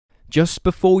Just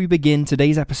before we begin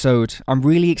today's episode, I'm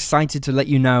really excited to let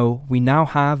you know we now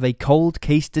have a Cold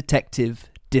Case Detective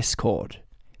Discord.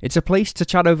 It's a place to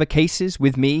chat over cases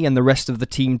with me and the rest of the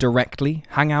team directly,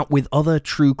 hang out with other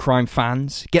true crime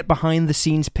fans, get behind the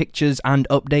scenes pictures and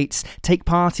updates, take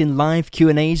part in live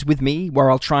Q&As with me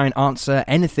where I'll try and answer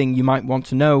anything you might want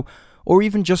to know, or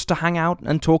even just to hang out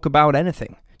and talk about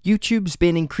anything. YouTube's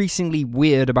been increasingly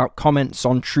weird about comments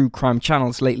on true crime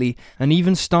channels lately, and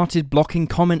even started blocking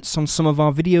comments on some of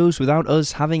our videos without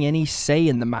us having any say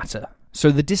in the matter. So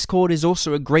the Discord is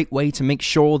also a great way to make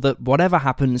sure that whatever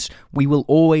happens, we will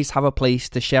always have a place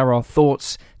to share our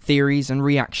thoughts, theories, and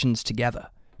reactions together.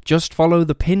 Just follow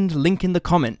the pinned link in the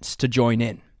comments to join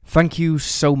in. Thank you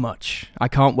so much. I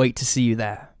can't wait to see you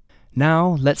there.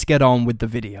 Now, let's get on with the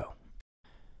video.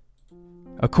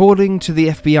 According to the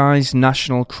FBI's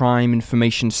National Crime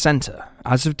Information Center,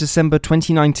 as of December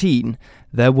 2019,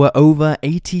 there were over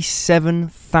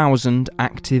 87,000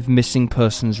 active missing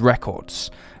persons records,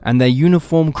 and their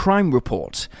Uniform Crime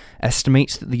Report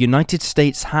estimates that the United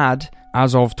States had,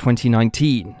 as of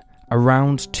 2019,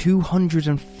 around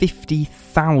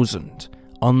 250,000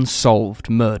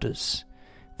 unsolved murders.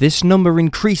 This number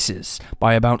increases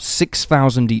by about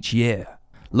 6,000 each year.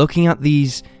 Looking at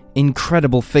these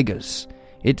incredible figures,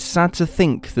 it's sad to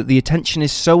think that the attention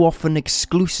is so often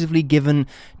exclusively given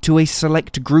to a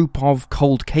select group of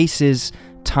cold cases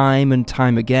time and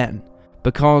time again.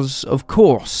 Because, of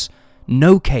course,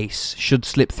 no case should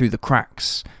slip through the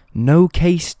cracks. No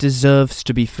case deserves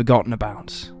to be forgotten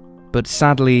about. But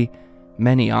sadly,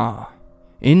 many are.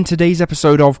 In today's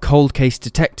episode of Cold Case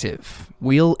Detective,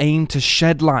 we'll aim to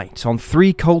shed light on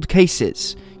 3 cold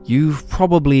cases you've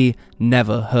probably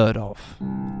never heard of.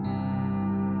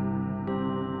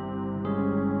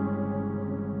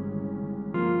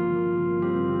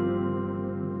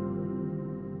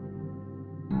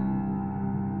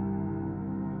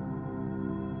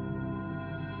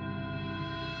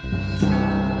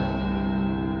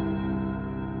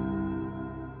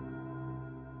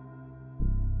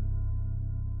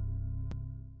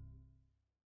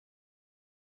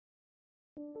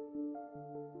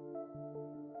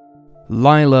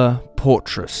 Lila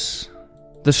Portress.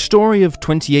 The story of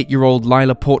 28-year-old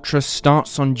Lila Portress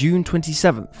starts on June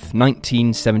 27,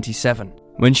 1977,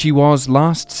 when she was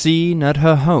last seen at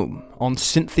her home on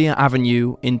Cynthia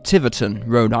Avenue in Tiverton,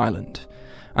 Rhode Island.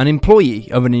 An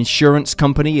employee of an insurance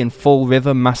company in Fall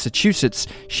River, Massachusetts,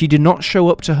 she did not show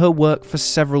up to her work for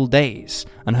several days,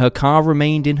 and her car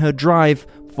remained in her drive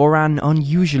for an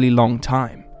unusually long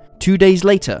time. 2 days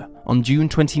later, on June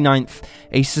 29th,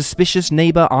 a suspicious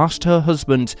neighbor asked her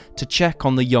husband to check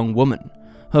on the young woman.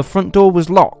 Her front door was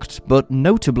locked, but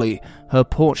notably, her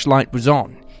porch light was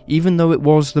on, even though it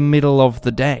was the middle of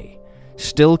the day.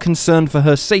 Still concerned for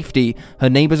her safety, her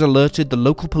neighbors alerted the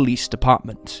local police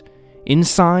department.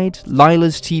 Inside,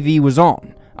 Lila's TV was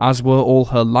on, as were all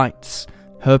her lights.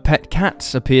 Her pet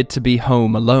cat appeared to be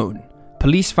home alone.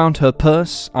 Police found her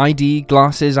purse, ID,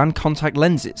 glasses, and contact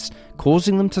lenses,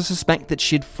 causing them to suspect that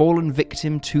she'd fallen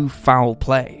victim to foul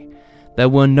play. There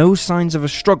were no signs of a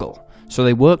struggle, so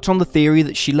they worked on the theory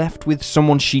that she left with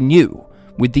someone she knew,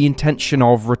 with the intention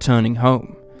of returning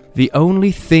home. The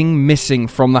only thing missing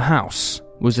from the house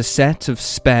was a set of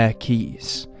spare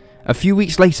keys. A few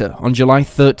weeks later, on July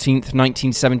 13th,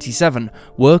 1977,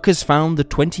 workers found the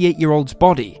 28-year-old's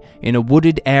body in a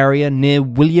wooded area near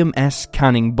William S.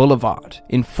 Canning Boulevard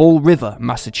in Fall River,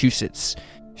 Massachusetts.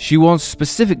 She was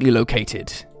specifically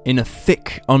located in a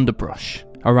thick underbrush,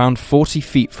 around 40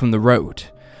 feet from the road.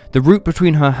 The route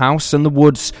between her house and the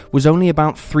woods was only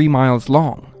about 3 miles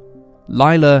long.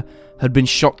 Lila had been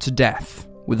shot to death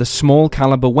with a small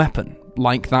caliber weapon,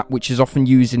 like that which is often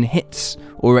used in hits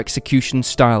or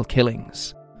execution-style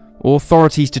killings.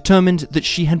 Authorities determined that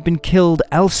she had been killed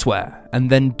elsewhere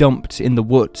and then dumped in the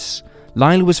woods.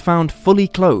 Lila was found fully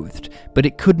clothed, but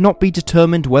it could not be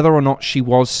determined whether or not she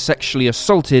was sexually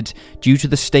assaulted due to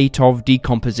the state of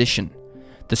decomposition.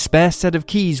 The spare set of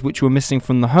keys which were missing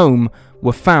from the home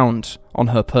were found on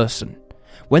her person.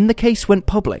 When the case went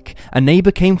public, a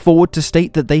neighbor came forward to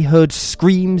state that they heard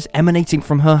screams emanating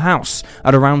from her house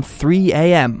at around 3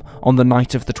 a.m. on the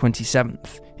night of the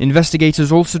 27th.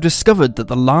 Investigators also discovered that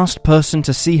the last person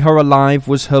to see her alive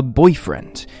was her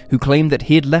boyfriend, who claimed that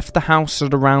he had left the house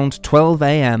at around 12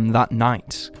 a.m. that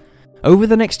night. Over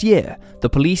the next year, the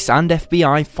police and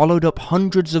FBI followed up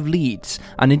hundreds of leads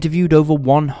and interviewed over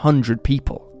 100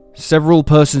 people. Several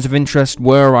persons of interest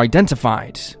were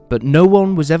identified, but no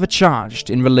one was ever charged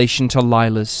in relation to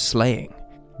Lila's slaying.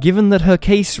 Given that her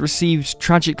case received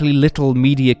tragically little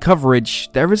media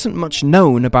coverage, there isn't much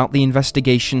known about the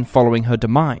investigation following her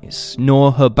demise,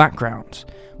 nor her background.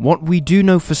 What we do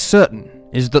know for certain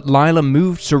is that Lila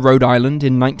moved to Rhode Island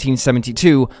in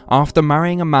 1972 after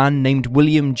marrying a man named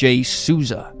William J.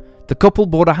 Souza. The couple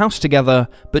bought a house together,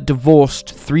 but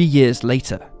divorced 3 years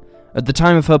later. At the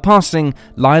time of her passing,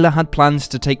 Lila had plans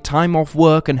to take time off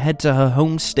work and head to her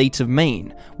home state of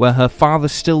Maine, where her father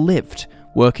still lived,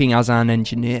 working as an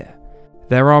engineer.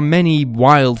 There are many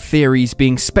wild theories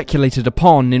being speculated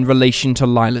upon in relation to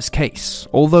Lila's case,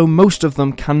 although most of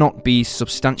them cannot be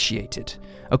substantiated.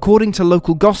 According to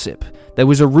local gossip, there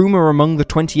was a rumour among the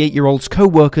 28-year-old's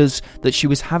co-workers that she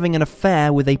was having an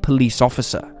affair with a police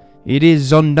officer. It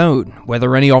is unknown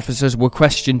whether any officers were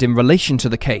questioned in relation to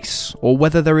the case, or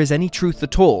whether there is any truth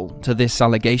at all to this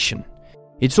allegation.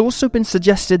 It's also been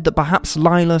suggested that perhaps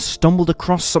Lila stumbled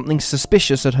across something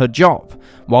suspicious at her job,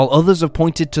 while others have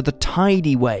pointed to the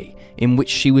tidy way in which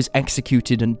she was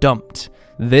executed and dumped.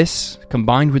 This,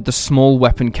 combined with the small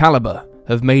weapon caliber,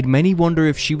 have made many wonder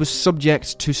if she was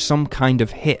subject to some kind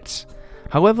of hit.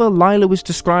 However, Lila was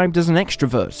described as an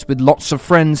extrovert with lots of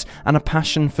friends and a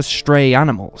passion for stray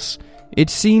animals. It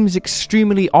seems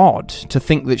extremely odd to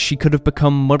think that she could have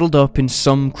become muddled up in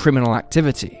some criminal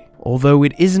activity, although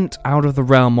it isn't out of the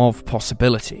realm of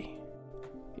possibility.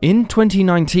 In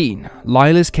 2019,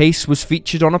 Lila's case was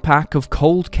featured on a pack of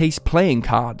cold case playing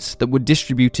cards that were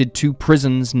distributed to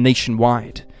prisons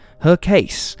nationwide. Her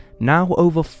case, now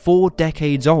over 4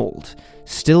 decades old,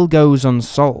 still goes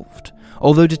unsolved,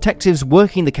 although detectives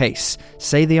working the case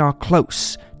say they are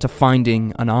close to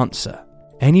finding an answer.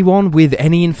 Anyone with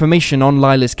any information on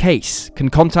Lila's case can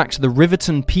contact the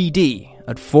Riverton PD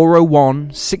at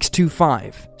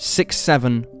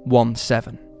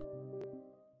 401-625-6717.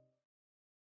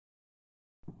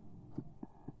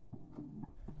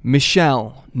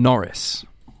 Michelle Norris.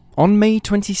 On May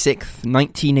 26,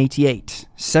 1988,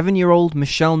 7-year-old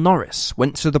Michelle Norris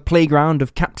went to the playground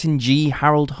of Captain G.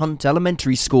 Harold Hunt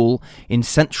Elementary School in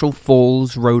Central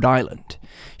Falls, Rhode Island.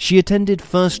 She attended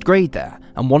first grade there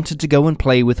and wanted to go and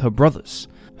play with her brothers.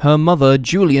 Her mother,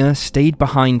 Julia, stayed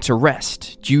behind to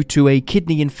rest due to a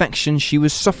kidney infection she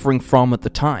was suffering from at the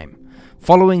time.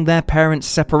 Following their parents'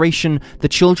 separation, the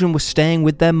children were staying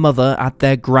with their mother at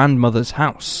their grandmother's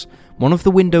house. One of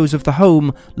the windows of the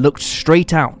home looked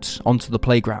straight out onto the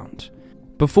playground.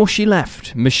 Before she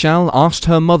left, Michelle asked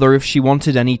her mother if she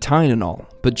wanted any Tylenol,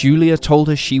 but Julia told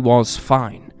her she was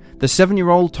fine. The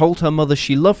 7-year-old told her mother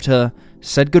she loved her,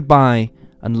 said goodbye,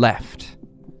 and left.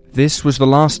 This was the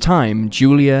last time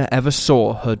Julia ever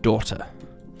saw her daughter.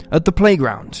 At the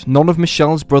playground, none of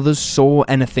Michelle's brothers saw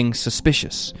anything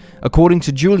suspicious. According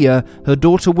to Julia, her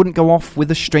daughter wouldn't go off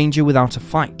with a stranger without a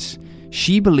fight.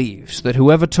 She believes that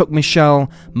whoever took Michelle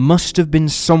must have been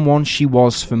someone she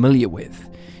was familiar with.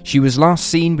 She was last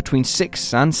seen between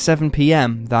 6 and 7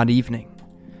 p.m. that evening.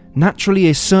 Naturally,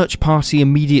 a search party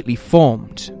immediately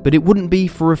formed, but it wouldn't be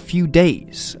for a few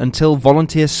days until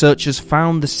volunteer searchers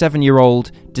found the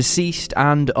 7-year-old deceased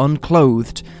and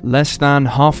unclothed less than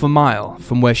half a mile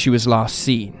from where she was last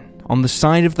seen, on the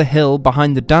side of the hill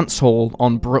behind the dance hall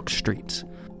on Brook Street.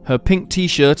 Her pink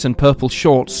t-shirt and purple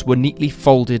shorts were neatly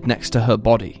folded next to her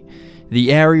body.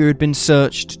 The area had been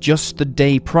searched just the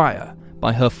day prior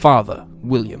by her father,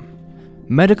 William.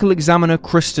 Medical examiner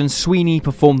Kristen Sweeney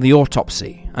performed the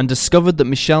autopsy and discovered that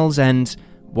Michelle's end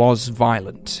was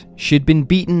violent. She had been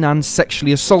beaten and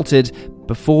sexually assaulted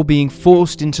before being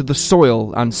forced into the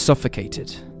soil and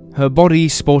suffocated. Her body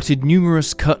sported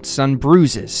numerous cuts and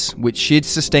bruises, which she had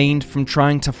sustained from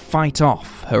trying to fight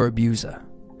off her abuser.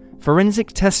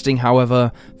 Forensic testing,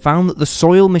 however, found that the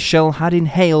soil Michelle had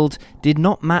inhaled did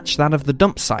not match that of the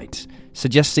dump site,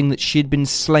 suggesting that she had been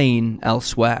slain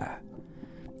elsewhere.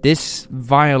 This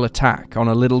vile attack on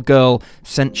a little girl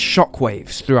sent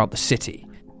shockwaves throughout the city.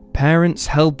 Parents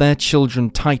held their children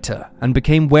tighter and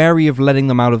became wary of letting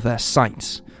them out of their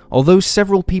sight. Although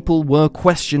several people were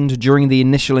questioned during the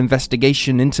initial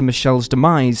investigation into Michelle's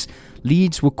demise,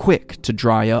 leads were quick to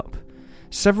dry up.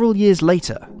 Several years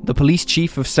later, the police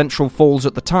chief of Central Falls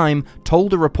at the time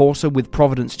told a reporter with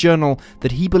Providence Journal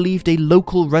that he believed a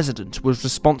local resident was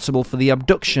responsible for the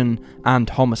abduction and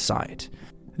homicide.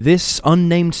 This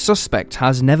unnamed suspect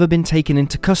has never been taken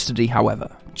into custody,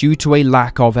 however, due to a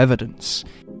lack of evidence.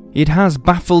 It has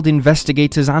baffled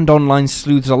investigators and online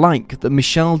sleuths alike that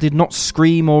Michelle did not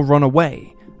scream or run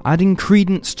away, adding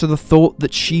credence to the thought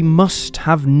that she must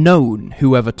have known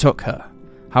whoever took her.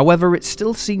 However, it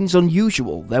still seems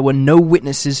unusual there were no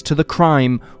witnesses to the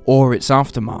crime or its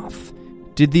aftermath.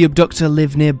 Did the abductor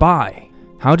live nearby?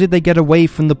 How did they get away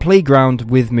from the playground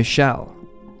with Michelle?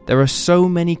 There are so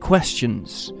many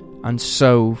questions and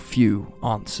so few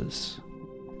answers.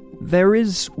 There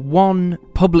is one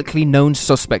publicly known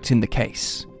suspect in the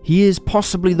case. He is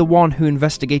possibly the one who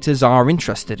investigators are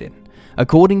interested in.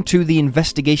 According to the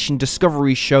investigation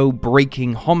discovery show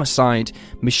Breaking Homicide,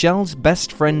 Michelle's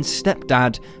best friend's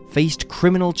stepdad faced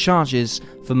criminal charges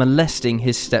for molesting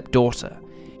his stepdaughter.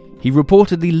 He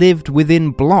reportedly lived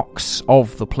within blocks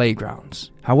of the playground.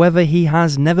 However, he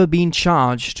has never been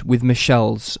charged with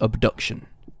Michelle's abduction.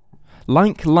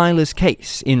 Like Lila's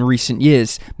case in recent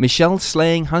years, Michelle's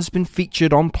slaying has been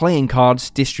featured on playing cards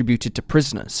distributed to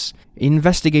prisoners.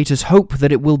 Investigators hope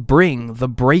that it will bring the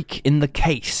break in the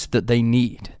case that they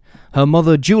need. Her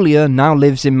mother, Julia, now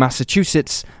lives in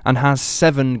Massachusetts and has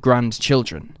 7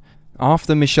 grandchildren.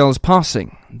 After Michelle's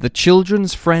passing, the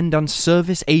Children's Friend and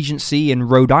Service Agency in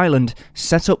Rhode Island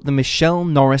set up the Michelle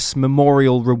Norris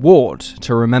Memorial Reward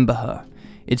to remember her.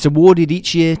 It's awarded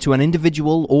each year to an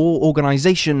individual or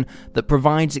organization that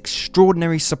provides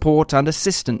extraordinary support and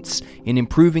assistance in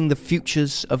improving the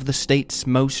futures of the state's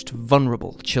most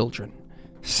vulnerable children.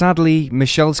 Sadly,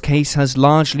 Michelle's case has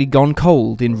largely gone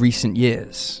cold in recent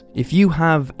years. If you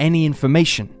have any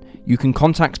information, you can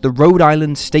contact the Rhode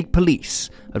Island State Police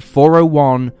at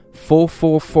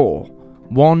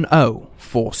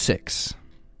 401-444-1046.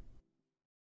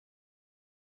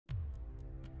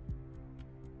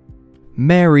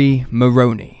 Mary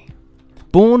Maroney.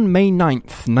 Born May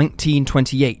 9th,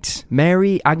 1928,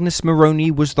 Mary Agnes Maroney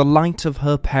was the light of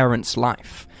her parents'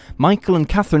 life. Michael and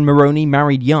Catherine Maroney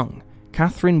married young.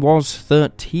 Catherine was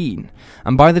 13,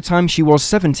 and by the time she was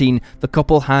 17, the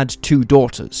couple had 2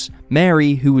 daughters,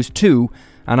 Mary, who was 2,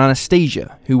 and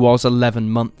Anastasia, who was 11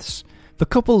 months. The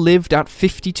couple lived at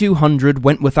 5200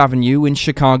 Wentworth Avenue in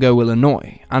Chicago,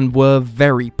 Illinois, and were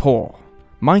very poor.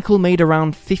 Michael made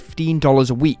around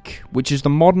 $15 a week, which is the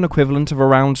modern equivalent of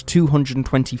around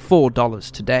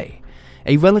 $224 today.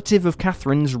 A relative of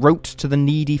Catherine's wrote to the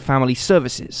Needy Family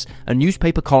Services, a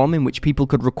newspaper column in which people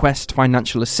could request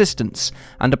financial assistance,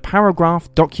 and a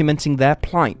paragraph documenting their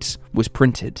plight was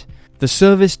printed. The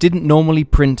service didn't normally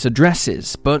print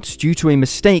addresses, but due to a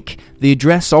mistake, the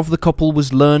address of the couple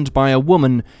was learned by a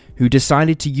woman who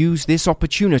decided to use this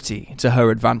opportunity to her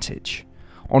advantage.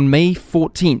 On May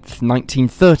 14th,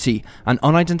 1930, an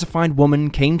unidentified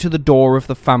woman came to the door of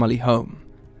the family home.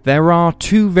 There are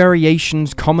 2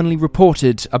 variations commonly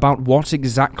reported about what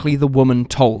exactly the woman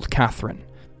told Catherine.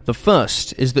 The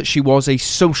first is that she was a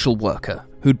social worker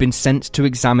who'd been sent to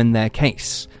examine their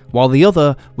case, while the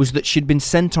other was that she'd been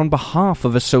sent on behalf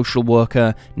of a social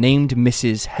worker named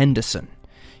Mrs. Henderson.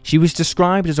 She was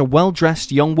described as a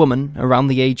well-dressed young woman around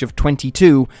the age of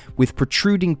 22 with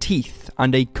protruding teeth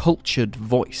and a cultured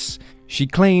voice. She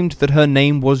claimed that her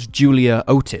name was Julia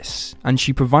Otis, and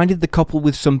she provided the couple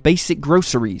with some basic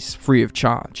groceries free of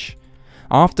charge.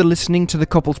 After listening to the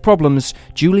couple's problems,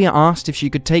 Julia asked if she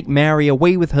could take Mary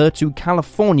away with her to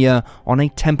California on a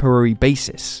temporary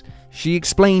basis. She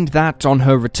explained that on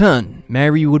her return,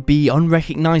 Mary would be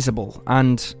unrecognizable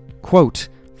and, quote,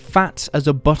 fat as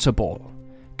a butterball.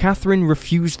 Catherine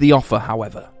refused the offer,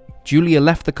 however. Julia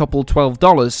left the couple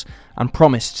 $12 and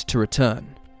promised to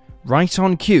return. Right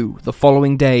on cue, the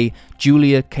following day,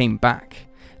 Julia came back.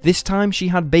 This time she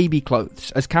had baby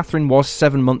clothes, as Catherine was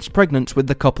 7 months pregnant with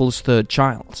the couple's 3rd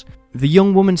child. The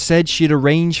young woman said she'd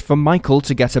arranged for Michael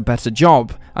to get a better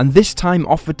job, and this time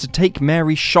offered to take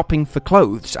Mary shopping for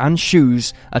clothes and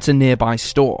shoes at a nearby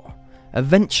store.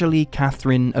 Eventually,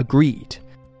 Catherine agreed.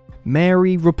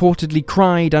 Mary reportedly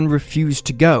cried and refused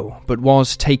to go, but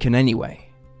was taken anyway.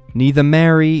 Neither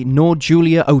Mary nor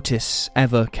Julia Otis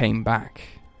ever came back.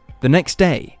 The next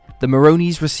day, the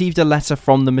Maroneys received a letter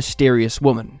from the mysterious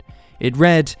woman. It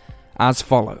read as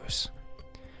follows.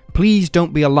 Please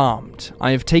don't be alarmed.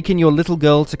 I have taken your little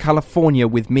girl to California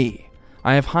with me.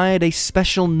 I have hired a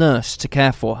special nurse to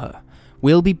care for her.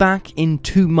 We'll be back in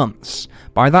 2 months.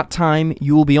 By that time,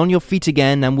 you will be on your feet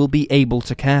again and will be able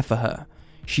to care for her.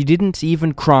 She didn't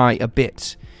even cry a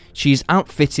bit. She's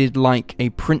outfitted like a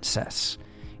princess.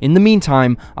 In the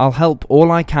meantime, I'll help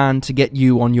all I can to get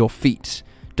you on your feet.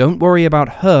 Don't worry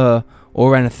about her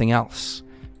or anything else.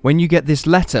 When you get this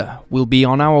letter, we'll be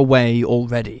on our way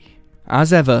already.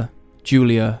 As ever,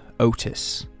 Julia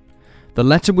Otis. The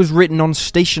letter was written on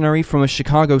stationery from a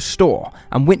Chicago store,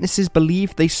 and witnesses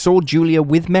believed they saw Julia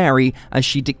with Mary as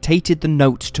she dictated the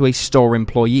note to a store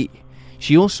employee.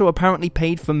 She also apparently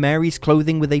paid for Mary's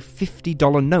clothing with a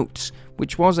 $50 note,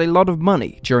 which was a lot of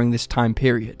money during this time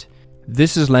period.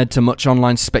 This has led to much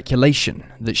online speculation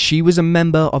that she was a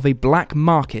member of a black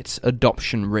market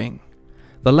adoption ring.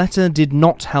 The letter did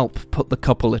not help put the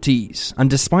couple at ease, and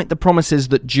despite the promises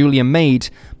that Julia made,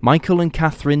 Michael and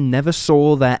Catherine never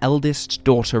saw their eldest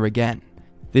daughter again.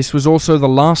 This was also the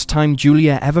last time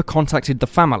Julia ever contacted the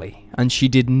family, and she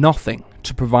did nothing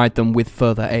to provide them with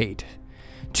further aid.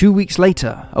 2 weeks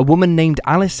later, a woman named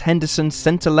Alice Henderson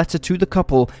sent a letter to the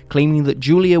couple claiming that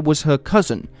Julia was her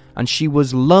cousin, and she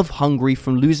was love-hungry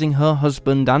from losing her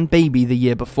husband and baby the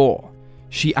year before.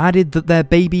 She added that their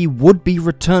baby would be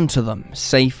returned to them,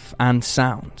 safe and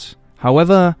sound.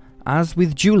 However, as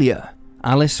with Julia,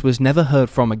 Alice was never heard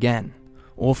from again.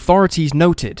 Authorities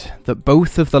noted that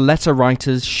both of the letter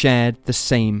writers shared the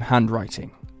same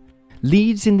handwriting.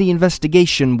 Leads in the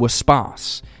investigation were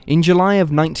sparse. In July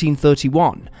of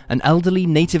 1931, an elderly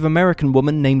Native American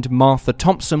woman named Martha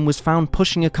Thompson was found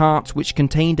pushing a cart which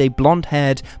contained a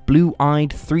blonde-haired, blue-eyed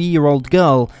 3-year-old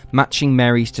girl matching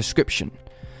Mary's description.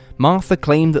 Martha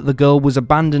claimed that the girl was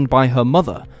abandoned by her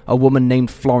mother, a woman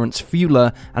named Florence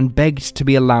Fuller, and begged to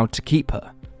be allowed to keep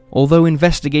her. Although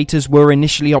investigators were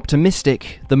initially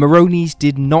optimistic, the Maronis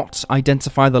did not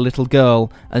identify the little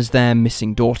girl as their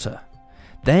missing daughter.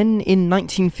 Then, in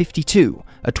 1952,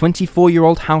 a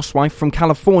 24-year-old housewife from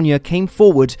California came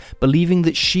forward believing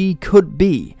that she could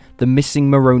be the missing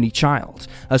Maroney child,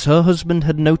 as her husband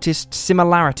had noticed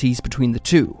similarities between the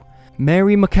two.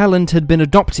 Mary McKelland had been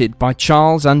adopted by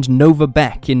Charles and Nova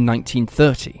Beck in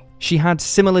 1930. She had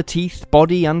similar teeth,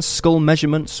 body and skull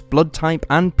measurements, blood type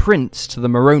and prints to the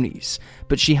Maronis,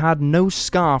 but she had no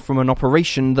scar from an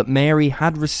operation that Mary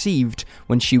had received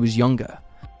when she was younger.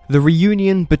 The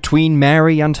reunion between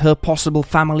Mary and her possible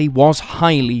family was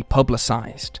highly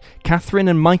publicised. Catherine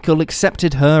and Michael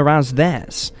accepted her as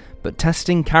theirs, but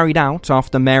testing carried out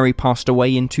after Mary passed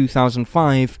away in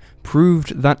 2005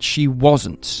 proved that she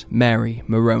wasn't Mary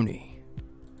Maroney.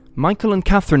 Michael and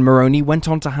Catherine Maroney went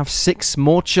on to have 6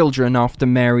 more children after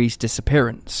Mary's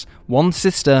disappearance, 1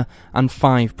 sister and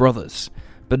 5 brothers,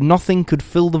 but nothing could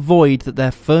fill the void that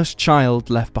their first child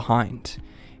left behind.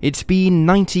 It's been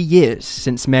 90 years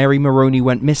since Mary Maroney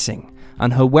went missing,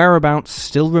 and her whereabouts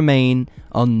still remain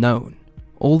unknown.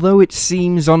 Although it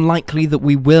seems unlikely that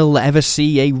we will ever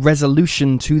see a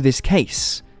resolution to this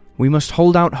case, we must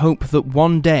hold out hope that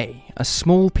one day a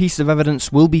small piece of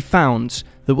evidence will be found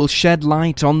that will shed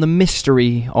light on the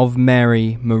mystery of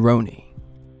Mary Maroney.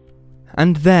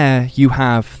 And there you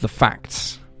have the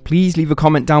facts. Please leave a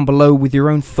comment down below with your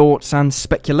own thoughts and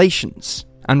speculations,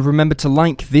 and remember to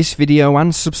like this video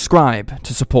and subscribe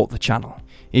to support the channel.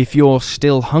 If you're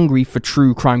still hungry for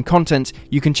true crime content,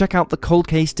 you can check out the Cold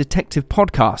Case Detective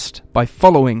podcast by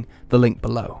following the link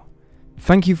below.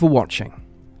 Thank you for watching.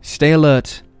 Stay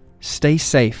alert, stay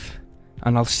safe,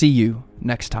 and I'll see you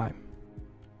next time.